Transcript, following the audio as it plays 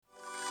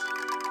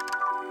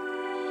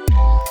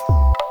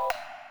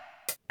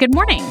Good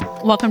morning.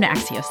 Welcome to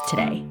Axios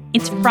Today.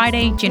 It's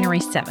Friday, January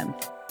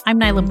 7th. I'm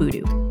Nyla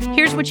Boodoo.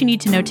 Here's what you need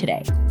to know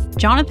today.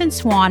 Jonathan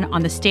Swan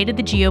on the state of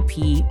the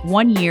GOP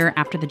 1 year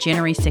after the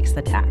January 6th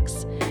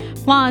attacks.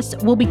 Plus,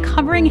 we'll be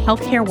covering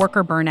healthcare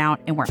worker burnout,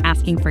 and we're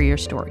asking for your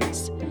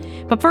stories.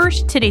 But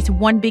first, today's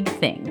one big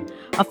thing.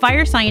 A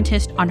fire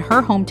scientist on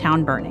her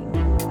hometown burning.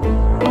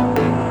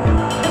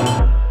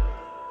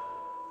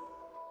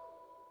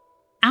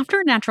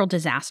 After a natural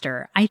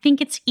disaster, I think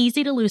it's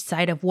easy to lose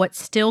sight of what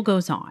still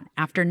goes on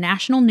after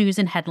national news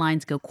and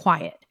headlines go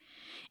quiet.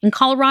 In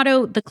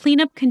Colorado, the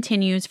cleanup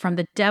continues from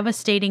the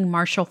devastating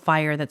Marshall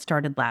Fire that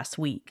started last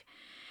week.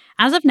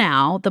 As of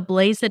now, the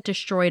blaze that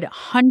destroyed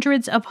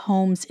hundreds of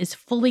homes is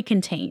fully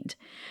contained,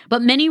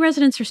 but many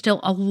residents are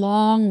still a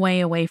long way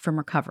away from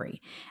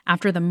recovery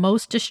after the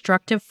most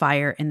destructive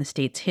fire in the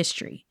state's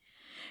history.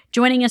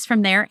 Joining us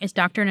from there is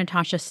Dr.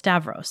 Natasha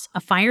Stavros, a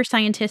fire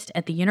scientist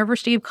at the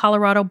University of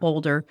Colorado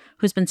Boulder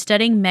who's been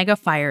studying mega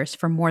fires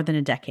for more than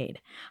a decade.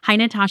 Hi,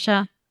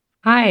 Natasha.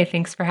 Hi,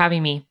 thanks for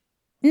having me.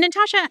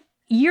 Natasha,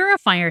 you're a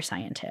fire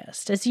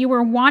scientist. As you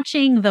were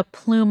watching the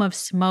plume of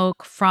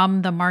smoke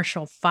from the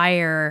Marshall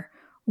Fire,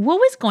 what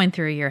was going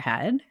through your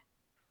head?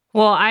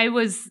 Well, I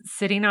was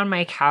sitting on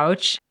my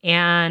couch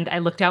and I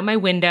looked out my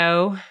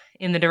window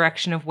in the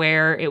direction of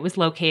where it was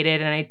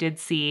located, and I did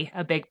see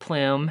a big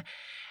plume.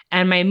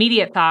 And my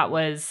immediate thought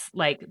was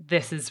like,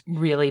 this is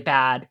really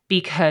bad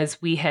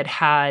because we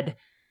had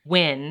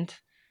wind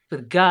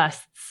with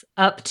gusts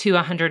up to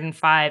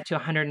 105 to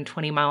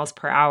 120 miles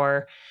per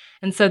hour.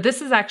 And so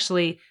this is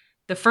actually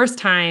the first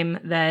time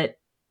that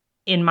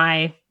in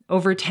my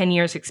over 10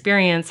 years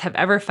experience have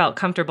ever felt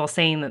comfortable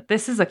saying that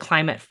this is a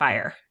climate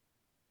fire.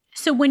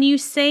 So when you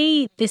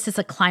say this is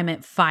a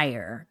climate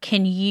fire,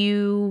 can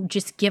you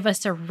just give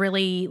us a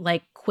really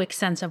quick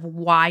sense of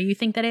why you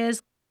think that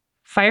is?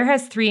 Fire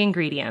has three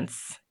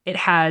ingredients. It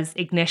has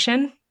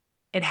ignition,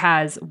 it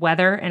has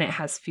weather, and it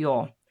has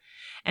fuel.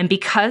 And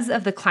because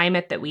of the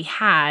climate that we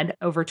had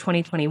over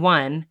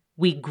 2021,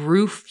 we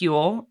grew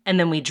fuel and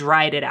then we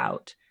dried it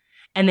out.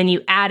 And then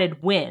you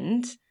added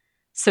wind.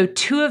 So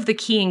two of the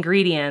key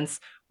ingredients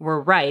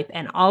were ripe,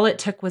 and all it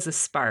took was a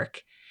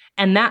spark.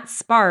 And that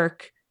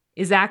spark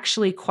is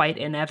actually quite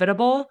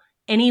inevitable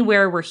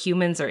anywhere where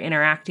humans are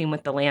interacting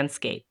with the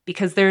landscape,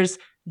 because there's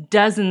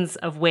dozens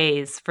of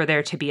ways for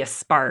there to be a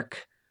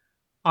spark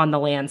on the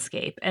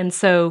landscape. And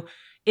so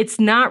it's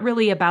not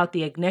really about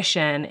the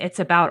ignition, it's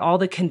about all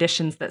the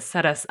conditions that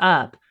set us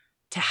up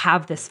to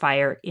have this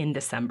fire in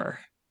December.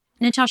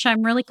 Natasha,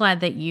 I'm really glad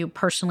that you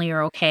personally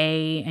are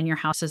okay and your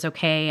house is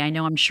okay.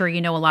 I'm sure you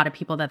know a lot of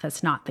people that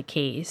that's not the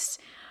case.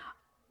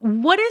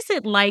 What is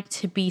it like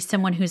to be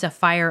someone who's a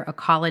fire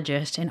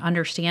ecologist and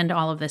understand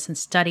all of this and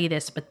study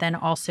this, but then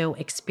also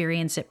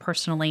experience it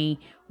personally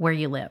where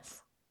you live?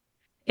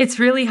 It's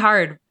really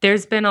hard.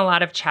 There's been a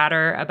lot of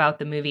chatter about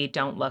the movie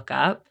Don't Look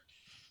Up.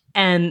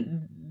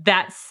 And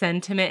that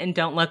sentiment in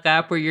Don't Look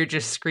Up, where you're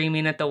just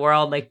screaming at the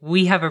world, like,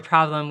 we have a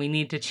problem, we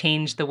need to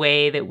change the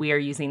way that we are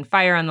using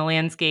fire on the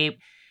landscape.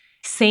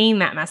 Saying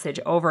that message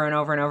over and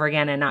over and over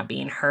again and not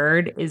being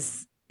heard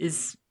is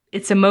it's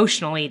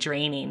emotionally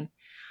draining.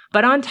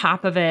 But on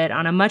top of it,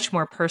 on a much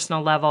more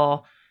personal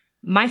level,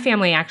 my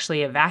family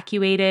actually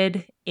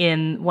evacuated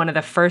in one of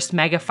the first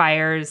mega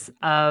fires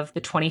of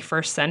the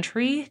 21st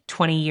century,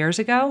 20 years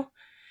ago.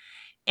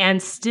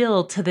 And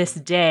still to this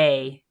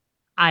day,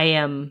 I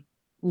am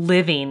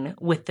living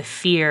with the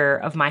fear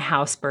of my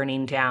house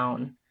burning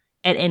down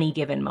at any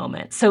given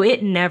moment. So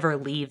it never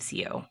leaves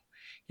you.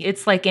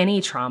 It's like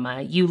any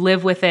trauma. You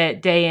live with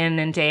it day in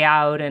and day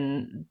out.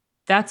 And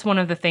that's one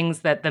of the things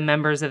that the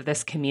members of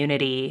this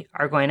community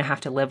are going to have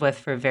to live with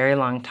for a very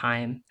long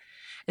time,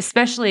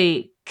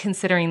 especially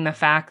considering the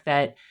fact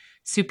that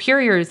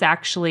Superior is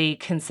actually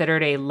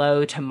considered a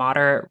low to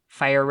moderate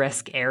fire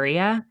risk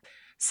area.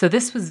 So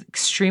this was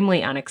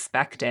extremely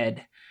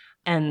unexpected.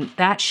 And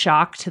that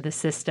shock to the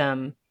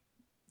system,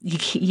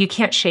 you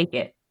can't shake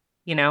it.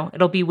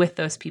 It'll be with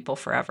those people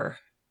forever.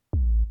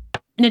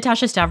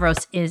 Natasha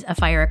Stavros is a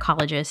fire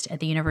ecologist at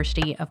the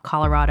University of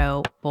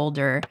Colorado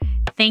Boulder.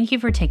 Thank you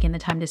for taking the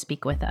time to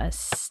speak with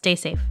us. Stay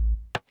safe.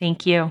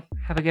 Thank you.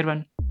 Have a good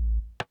one.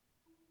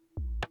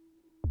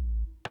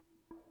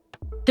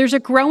 There's a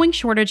growing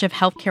shortage of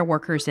healthcare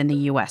workers in the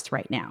U.S.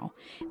 right now.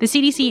 The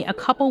CDC a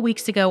couple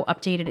weeks ago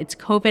updated its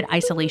COVID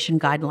isolation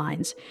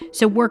guidelines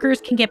so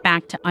workers can get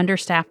back to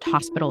understaffed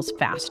hospitals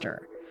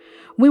faster.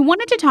 We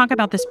wanted to talk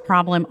about this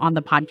problem on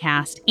the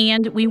podcast,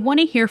 and we want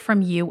to hear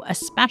from you,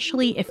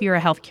 especially if you're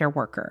a healthcare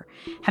worker.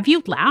 Have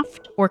you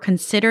left or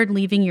considered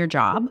leaving your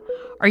job?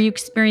 Are you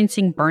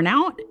experiencing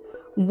burnout?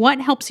 What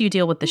helps you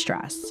deal with the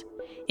stress?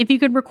 If you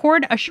could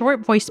record a short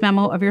voice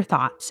memo of your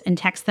thoughts and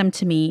text them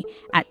to me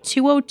at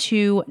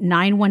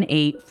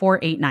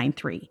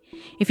 202-918-4893.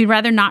 If you'd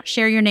rather not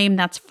share your name,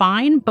 that's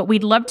fine, but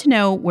we'd love to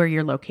know where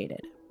you're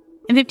located.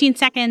 In 15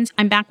 seconds,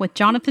 I'm back with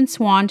Jonathan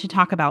Swan to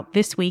talk about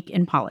This Week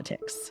in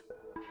Politics.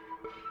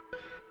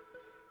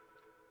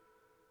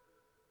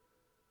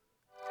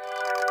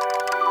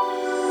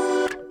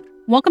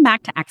 Welcome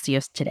back to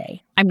Axios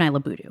Today. I'm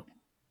Nyla Boodoo.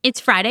 It's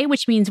Friday,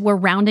 which means we're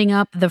rounding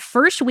up the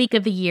first week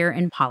of the year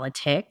in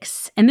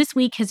politics. And this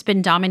week has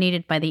been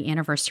dominated by the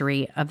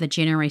anniversary of the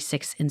January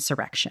 6th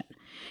insurrection.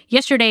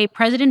 Yesterday,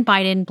 President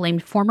Biden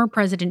blamed former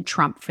President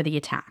Trump for the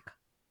attack.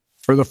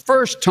 For the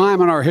first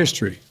time in our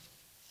history,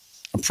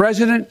 a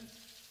president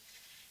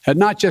had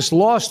not just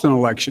lost an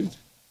election,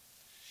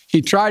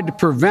 he tried to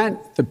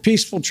prevent the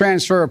peaceful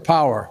transfer of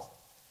power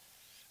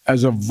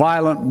as a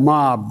violent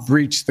mob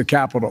breached the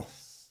Capitol.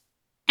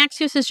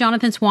 Axios'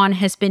 Jonathan Swan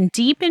has been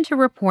deep into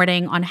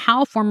reporting on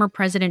how former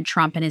President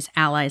Trump and his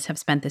allies have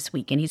spent this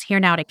week, and he's here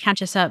now to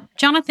catch us up.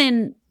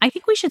 Jonathan, I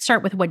think we should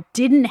start with what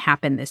didn't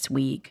happen this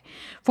week.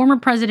 Former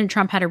President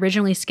Trump had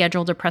originally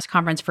scheduled a press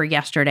conference for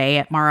yesterday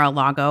at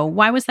Mar-a-Lago.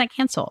 Why was that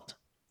canceled?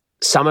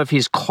 Some of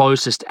his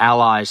closest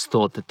allies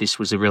thought that this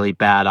was a really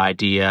bad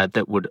idea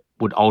that would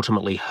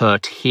ultimately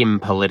hurt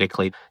him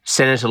politically.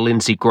 Senator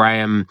Lindsey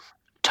Graham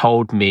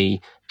told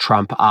me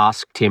Trump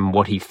asked him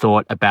what he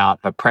thought about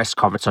a press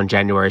conference on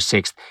January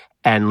 6th,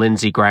 and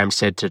Lindsey Graham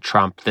said to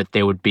Trump that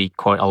there would be,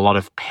 quote, a lot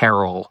of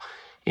peril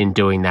in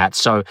doing that.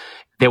 So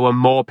there were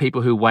more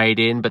people who weighed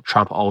in, but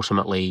Trump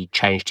ultimately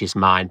changed his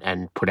mind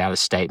and put out a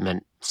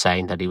statement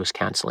saying that he was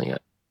canceling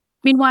it.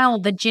 Meanwhile,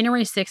 the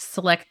January 6th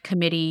Select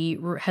Committee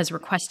has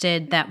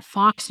requested that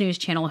Fox News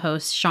Channel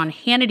host Sean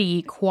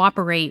Hannity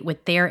cooperate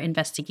with their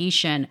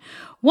investigation.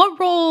 What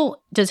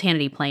role does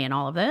Hannity play in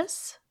all of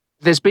this?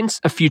 There's been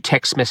a few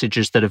text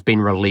messages that have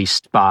been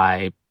released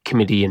by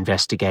committee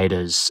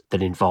investigators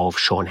that involve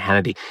Sean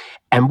Hannity.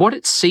 And what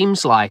it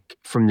seems like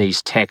from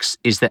these texts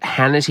is that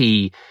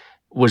Hannity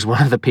was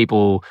one of the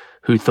people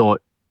who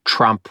thought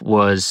Trump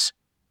was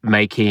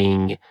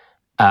making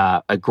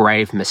a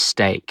grave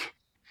mistake.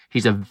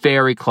 He's a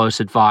very close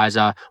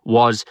advisor,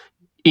 was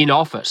in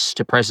office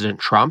to President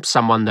Trump,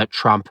 someone that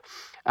Trump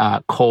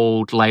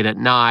called late at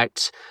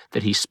night,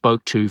 that he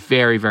spoke to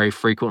very, very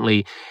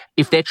frequently.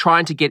 If they're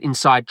trying to get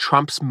inside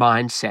Trump's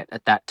mindset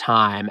at that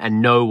time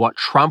and know what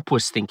Trump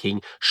was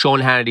thinking,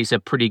 Sean Hannity's a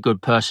pretty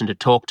good person to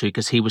talk to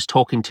because he was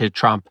talking to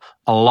Trump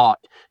a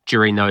lot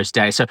during those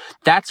days. So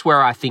that's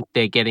where I think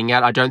they're getting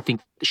at. I don't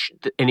think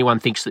anyone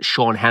thinks that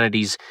Sean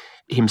Hannity's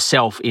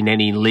himself in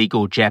any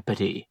legal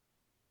jeopardy.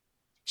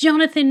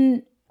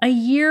 Jonathan, a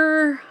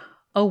year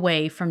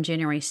away from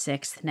January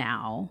 6th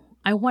now,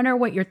 I wonder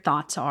what your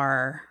thoughts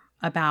are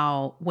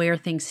about where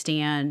things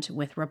stand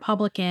with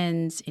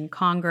Republicans in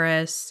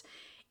Congress,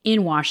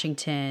 in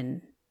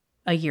Washington,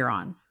 a year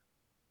on.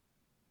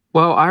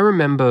 Well, I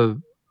remember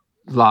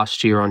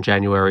last year on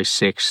January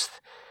 6th,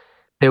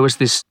 there was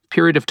this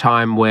period of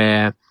time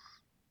where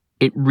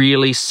it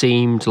really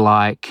seemed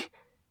like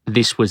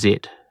this was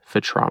it for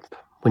Trump.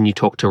 When you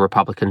talk to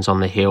Republicans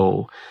on the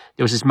Hill,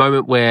 there was this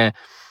moment where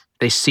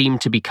they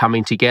seemed to be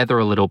coming together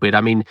a little bit.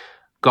 I mean,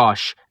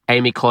 gosh,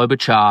 Amy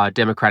Klobuchar,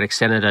 Democratic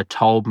senator,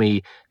 told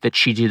me that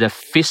she did a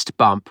fist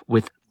bump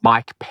with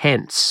Mike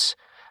Pence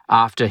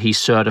after he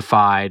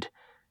certified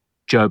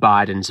Joe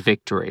Biden's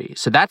victory.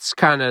 So that's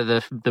kind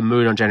of the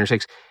mood on January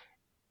 6th.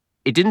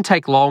 It didn't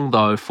take long,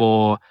 though,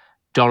 for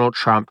Donald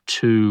Trump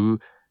to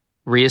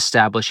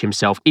reestablish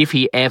himself, if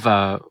he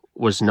ever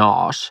was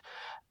not,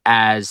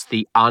 as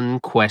the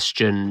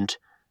unquestioned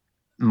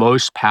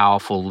most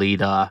powerful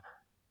leader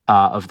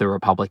of the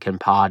Republican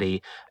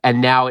Party. And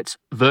now it's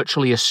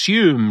virtually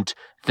assumed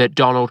that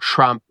Donald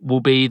Trump will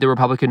be the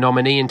Republican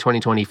nominee in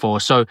 2024.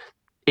 So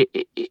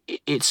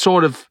it's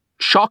sort of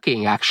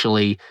shocking,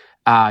 actually,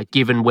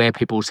 given where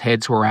people's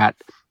heads were at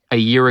a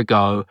year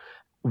ago,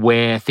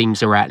 where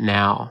things are at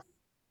now.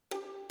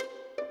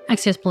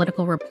 Axios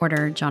political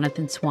reporter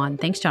Jonathan Swan.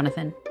 Thanks,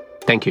 Jonathan.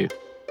 Thank you.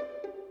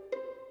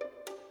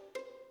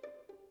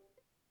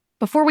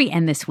 Before we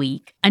end this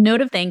week, a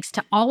note of thanks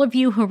to all of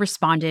you who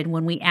responded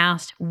when we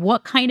asked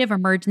what kind of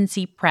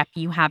emergency prep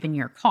you have in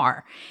your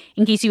car,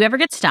 in case you ever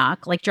get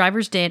stuck, like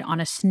drivers did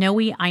on a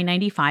snowy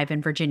I-95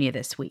 in Virginia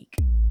this week.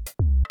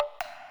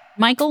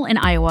 Michael in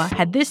Iowa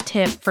had this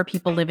tip for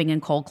people living in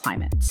cold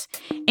climates.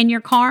 In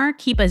your car,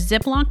 keep a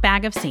Ziploc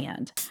bag of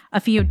sand, a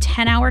few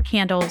 10-hour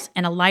candles,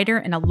 and a lighter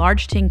in a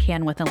large tin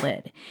can with a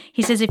lid.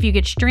 He says if you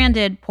get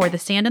stranded, pour the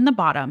sand in the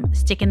bottom,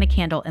 stick in the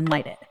candle, and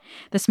light it.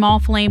 The small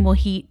flame will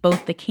heat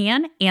both the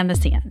can and the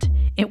sand.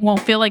 It won't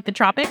feel like the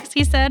tropics,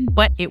 he said,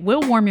 but it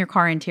will warm your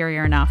car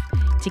interior enough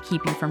to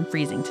keep you from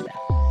freezing to death.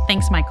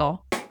 Thanks,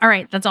 Michael. All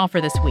right, that's all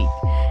for this week.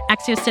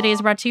 Axios Today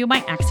is brought to you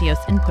by Axios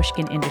and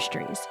Pushkin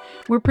Industries.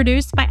 We're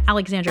produced by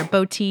Alexandra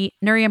Botti,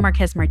 Nuria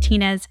Marquez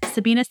Martinez,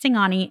 Sabina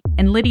Singhani,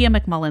 and Lydia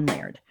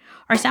McMullen-Laird.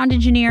 Our sound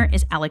engineer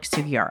is Alex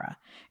Sugiura.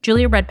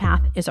 Julia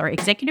Redpath is our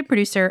executive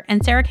producer,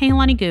 and Sarah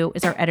Kailani-Gu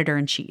is our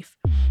editor-in-chief.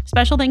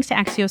 Special thanks to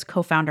Axios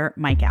co-founder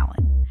Mike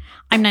Allen.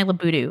 I'm Nyla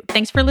Boodoo.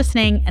 Thanks for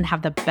listening, and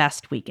have the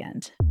best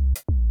weekend.